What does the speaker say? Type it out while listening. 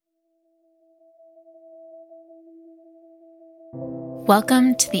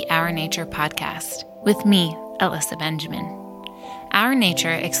Welcome to the Our Nature podcast with me, Alyssa Benjamin. Our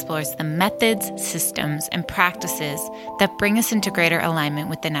Nature explores the methods, systems, and practices that bring us into greater alignment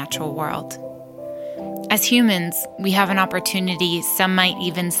with the natural world. As humans, we have an opportunity, some might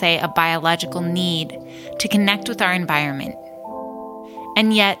even say a biological need, to connect with our environment.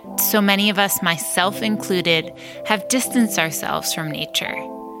 And yet, so many of us, myself included, have distanced ourselves from nature,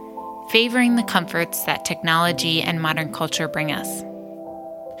 favoring the comforts that technology and modern culture bring us.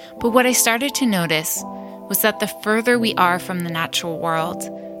 But what I started to notice was that the further we are from the natural world,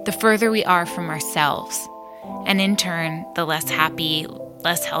 the further we are from ourselves, and in turn, the less happy,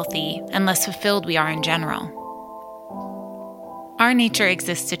 less healthy, and less fulfilled we are in general. Our Nature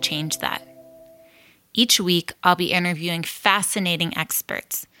exists to change that. Each week, I'll be interviewing fascinating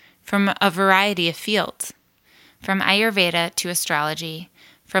experts from a variety of fields, from Ayurveda to astrology,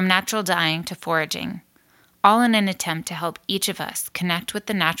 from natural dyeing to foraging, all in an attempt to help each of us connect with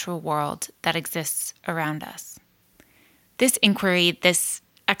the natural world that exists around us. This inquiry, this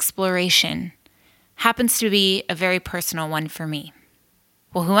exploration, happens to be a very personal one for me.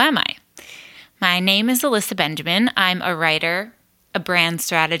 Well, who am I? My name is Alyssa Benjamin. I'm a writer, a brand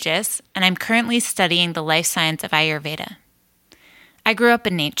strategist, and I'm currently studying the life science of Ayurveda. I grew up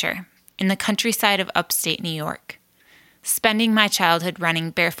in nature, in the countryside of upstate New York, spending my childhood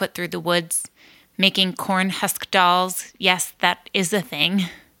running barefoot through the woods, making corn husk dolls, yes, that is a thing,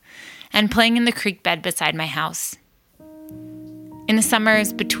 and playing in the creek bed beside my house. In the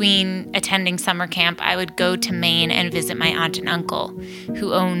summers between attending summer camp, I would go to Maine and visit my aunt and uncle,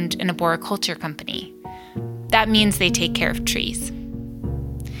 who owned an arboriculture company. That means they take care of trees.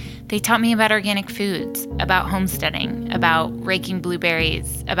 They taught me about organic foods, about homesteading, about raking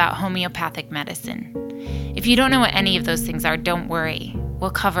blueberries, about homeopathic medicine. If you don't know what any of those things are, don't worry.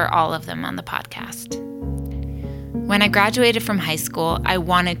 We'll cover all of them on the podcast. When I graduated from high school, I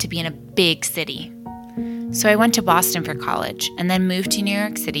wanted to be in a big city. So I went to Boston for college and then moved to New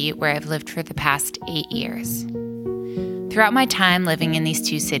York City, where I've lived for the past 8 years. Throughout my time living in these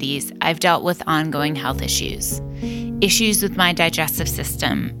two cities, I've dealt with ongoing health issues with my digestive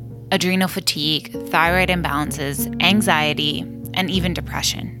system, adrenal fatigue, thyroid imbalances, anxiety, and even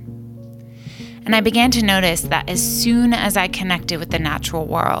depression. And I began to notice that as soon as I connected with the natural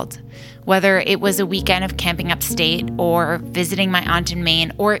world, whether it was a weekend of camping upstate or visiting my aunt in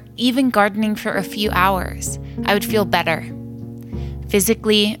Maine or even gardening for a few hours, I would feel better.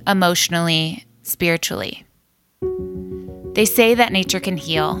 Physically, emotionally, spiritually. They say that nature can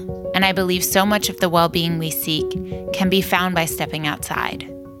heal, and I believe so much of the well-being we seek can be found by stepping outside.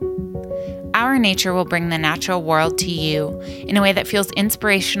 Our Nature will bring the natural world to you in a way that feels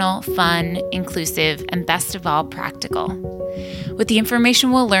inspirational, fun, inclusive, and best of all, practical. With the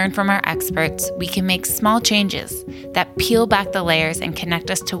information we'll learn from our experts, we can make small changes that peel back the layers and connect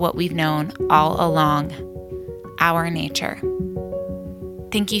us to what we've known all along, our nature.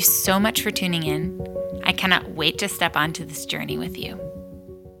 Thank you so much for tuning in. I cannot wait to step onto this journey with you.